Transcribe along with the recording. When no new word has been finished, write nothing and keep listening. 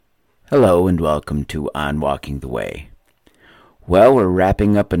Hello and welcome to On Walking the Way. Well, we're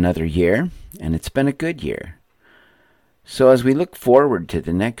wrapping up another year, and it's been a good year. So as we look forward to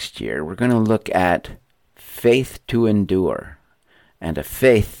the next year, we're going to look at faith to endure and a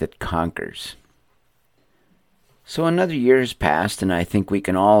faith that conquers. So another year has passed, and I think we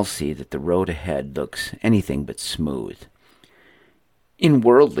can all see that the road ahead looks anything but smooth. In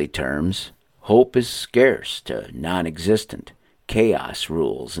worldly terms, hope is scarce to non-existent. Chaos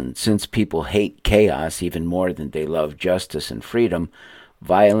rules, and since people hate chaos even more than they love justice and freedom,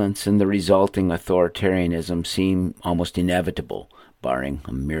 violence and the resulting authoritarianism seem almost inevitable, barring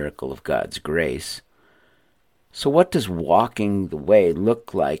a miracle of God's grace. So what does walking the way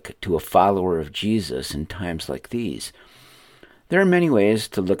look like to a follower of Jesus in times like these? There are many ways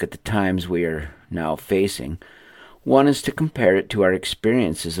to look at the times we are now facing. One is to compare it to our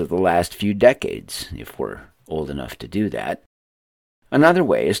experiences of the last few decades, if we're old enough to do that. Another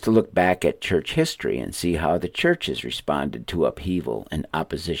way is to look back at church history and see how the church has responded to upheaval and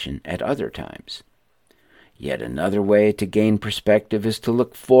opposition at other times. Yet another way to gain perspective is to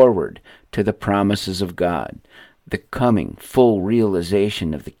look forward to the promises of God, the coming full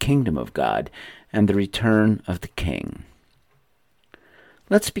realization of the kingdom of God, and the return of the King.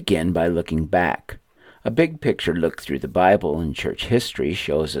 Let's begin by looking back. A big picture look through the Bible and church history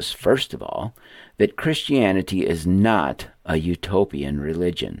shows us, first of all, that Christianity is not a utopian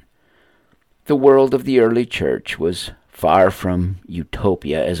religion. The world of the early church was far from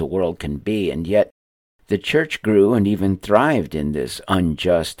utopia as a world can be, and yet the church grew and even thrived in this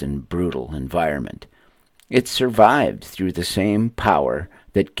unjust and brutal environment. It survived through the same power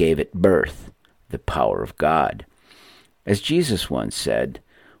that gave it birth, the power of God. As Jesus once said,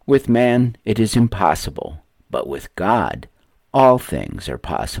 "With man it is impossible, but with God all things are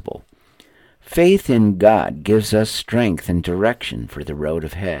possible." Faith in God gives us strength and direction for the road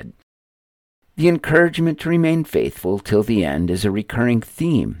ahead. The encouragement to remain faithful till the end is a recurring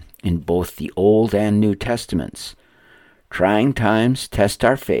theme in both the Old and New Testaments. Trying times test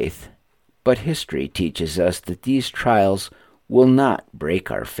our faith, but history teaches us that these trials will not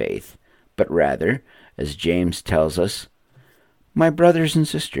break our faith, but rather, as James tells us, "My brothers and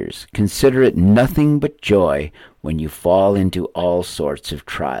sisters, consider it nothing but joy when you fall into all sorts of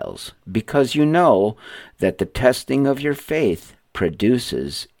trials, because you know that the testing of your faith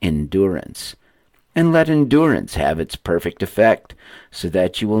produces endurance. And let endurance have its perfect effect, so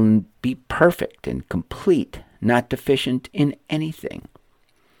that you will be perfect and complete, not deficient in anything.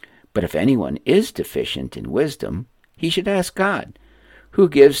 But if anyone is deficient in wisdom, he should ask God, who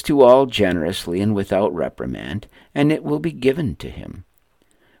gives to all generously and without reprimand, and it will be given to him.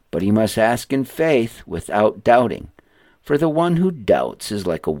 But he must ask in faith without doubting, for the one who doubts is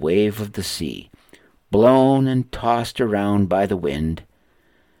like a wave of the sea, blown and tossed around by the wind.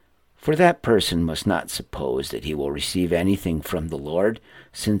 For that person must not suppose that he will receive anything from the Lord,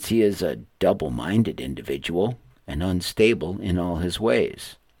 since he is a double-minded individual and unstable in all his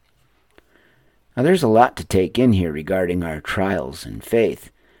ways." Now there's a lot to take in here regarding our trials and faith,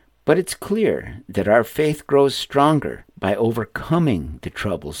 but it's clear that our faith grows stronger by overcoming the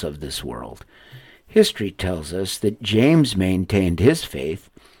troubles of this world. History tells us that James maintained his faith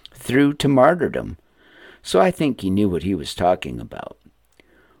through to martyrdom, so I think he knew what he was talking about.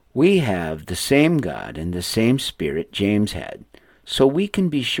 We have the same God and the same Spirit James had, so we can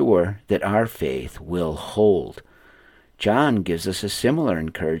be sure that our faith will hold. John gives us a similar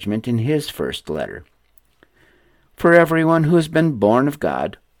encouragement in his first letter. "For everyone who has been born of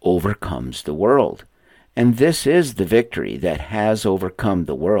God overcomes the world, and this is the victory that has overcome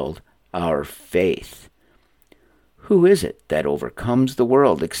the world, our faith." Who is it that overcomes the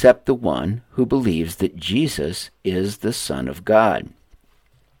world except the one who believes that Jesus is the Son of God?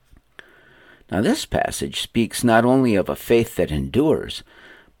 Now this passage speaks not only of a faith that endures,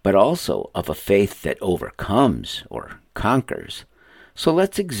 but also of a faith that overcomes or conquers. So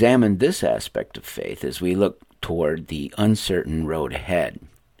let's examine this aspect of faith as we look toward the uncertain road ahead.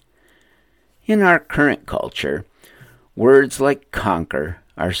 In our current culture, words like conquer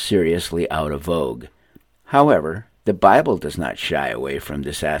are seriously out of vogue. However, the Bible does not shy away from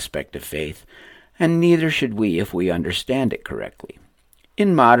this aspect of faith, and neither should we if we understand it correctly.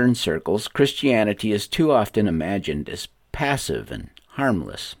 In modern circles, Christianity is too often imagined as passive and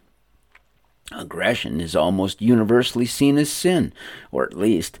harmless. Aggression is almost universally seen as sin, or at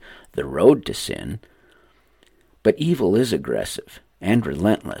least the road to sin. But evil is aggressive and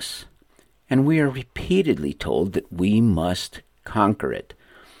relentless, and we are repeatedly told that we must conquer it.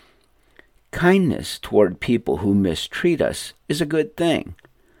 Kindness toward people who mistreat us is a good thing,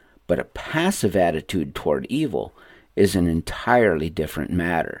 but a passive attitude toward evil is an entirely different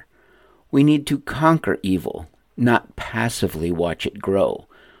matter. We need to conquer evil, not passively watch it grow.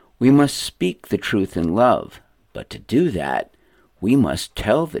 We must speak the truth in love, but to do that, we must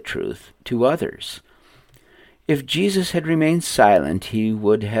tell the truth to others. If Jesus had remained silent, he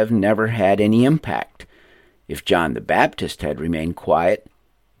would have never had any impact. If John the Baptist had remained quiet,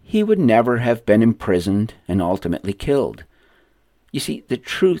 he would never have been imprisoned and ultimately killed. You see, the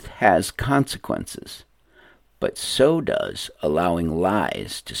truth has consequences, but so does allowing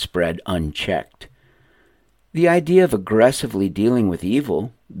lies to spread unchecked. The idea of aggressively dealing with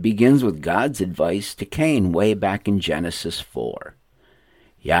evil begins with God's advice to Cain way back in Genesis 4.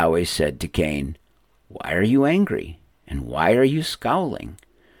 Yahweh said to Cain, "Why are you angry, and why are you scowling?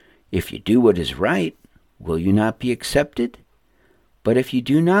 If you do what is right, will you not be accepted? But if you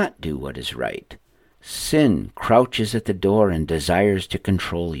do not do what is right, sin crouches at the door and desires to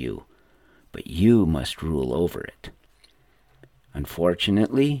control you, but you must rule over it."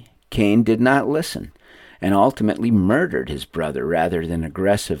 Unfortunately, Cain did not listen, and ultimately murdered his brother rather than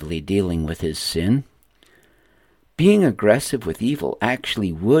aggressively dealing with his sin. Being aggressive with evil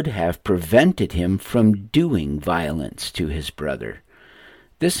actually would have prevented him from doing violence to his brother.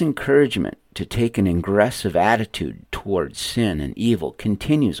 This encouragement to take an aggressive attitude towards sin and evil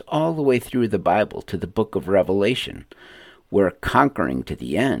continues all the way through the Bible to the book of Revelation, where conquering to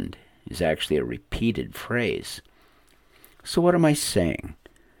the end is actually a repeated phrase. So what am I saying?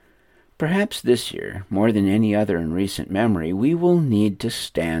 Perhaps this year, more than any other in recent memory, we will need to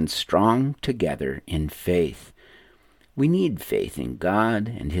stand strong together in faith. We need faith in God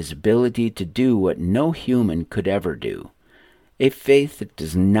and His ability to do what no human could ever do. A faith that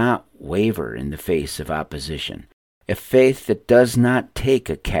does not waver in the face of opposition. A faith that does not take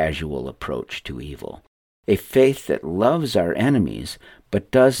a casual approach to evil. A faith that loves our enemies, but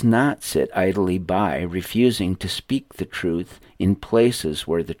does not sit idly by, refusing to speak the truth in places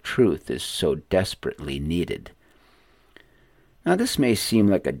where the truth is so desperately needed. Now, this may seem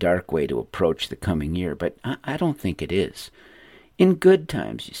like a dark way to approach the coming year, but I don't think it is. In good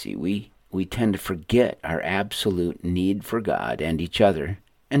times, you see, we tend to forget our absolute need for God and each other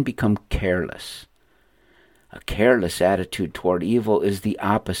and become careless. A careless attitude toward evil is the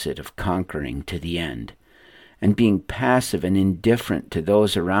opposite of conquering to the end. And being passive and indifferent to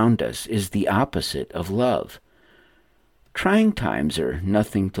those around us is the opposite of love. Trying times are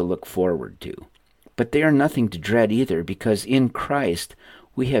nothing to look forward to, but they are nothing to dread either, because in Christ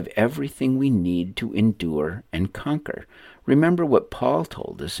we have everything we need to endure and conquer. Remember what Paul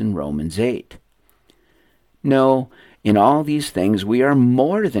told us in Romans 8. No, in all these things we are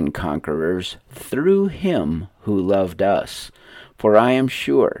more than conquerors through Him who loved us. For I am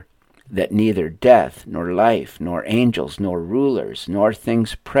sure that neither death, nor life, nor angels, nor rulers, nor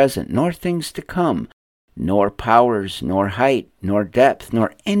things present, nor things to come, nor powers, nor height, nor depth,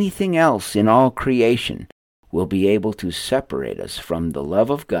 nor anything else in all creation will be able to separate us from the love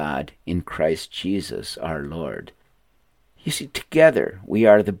of God in Christ Jesus our Lord. You see, together we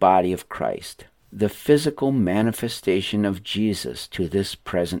are the body of Christ, the physical manifestation of Jesus to this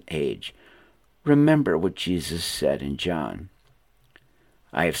present age. Remember what Jesus said in John.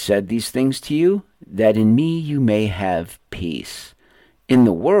 "I have said these things to you, that in me you may have peace. In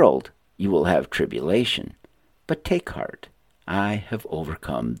the world you will have tribulation, but take heart, I have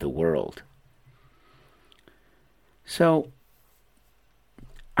overcome the world." So,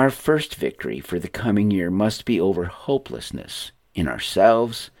 our first victory for the coming year must be over hopelessness in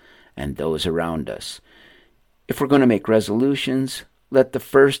ourselves and those around us. If we're going to make resolutions, let the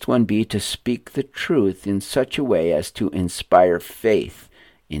first one be to speak the truth in such a way as to inspire faith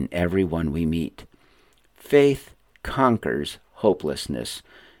in everyone we meet. Faith conquers hopelessness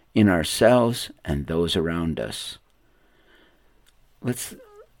in ourselves and those around us. Let's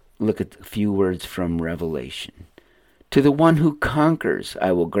look at a few words from Revelation. "To the one who conquers,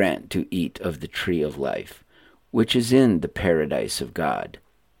 I will grant to eat of the tree of life, which is in the paradise of God."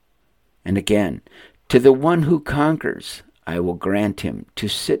 And again, "To the one who conquers, I will grant him to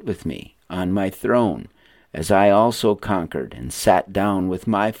sit with me on my throne, as I also conquered and sat down with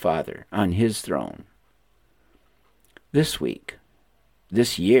my Father on His throne." This week,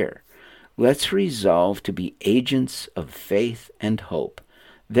 this year, let's resolve to be agents of faith and hope,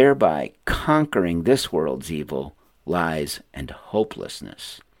 thereby conquering this world's evil, lies, and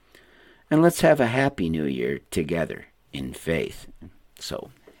hopelessness. And let's have a happy new year together in faith.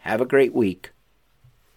 So, have a great week.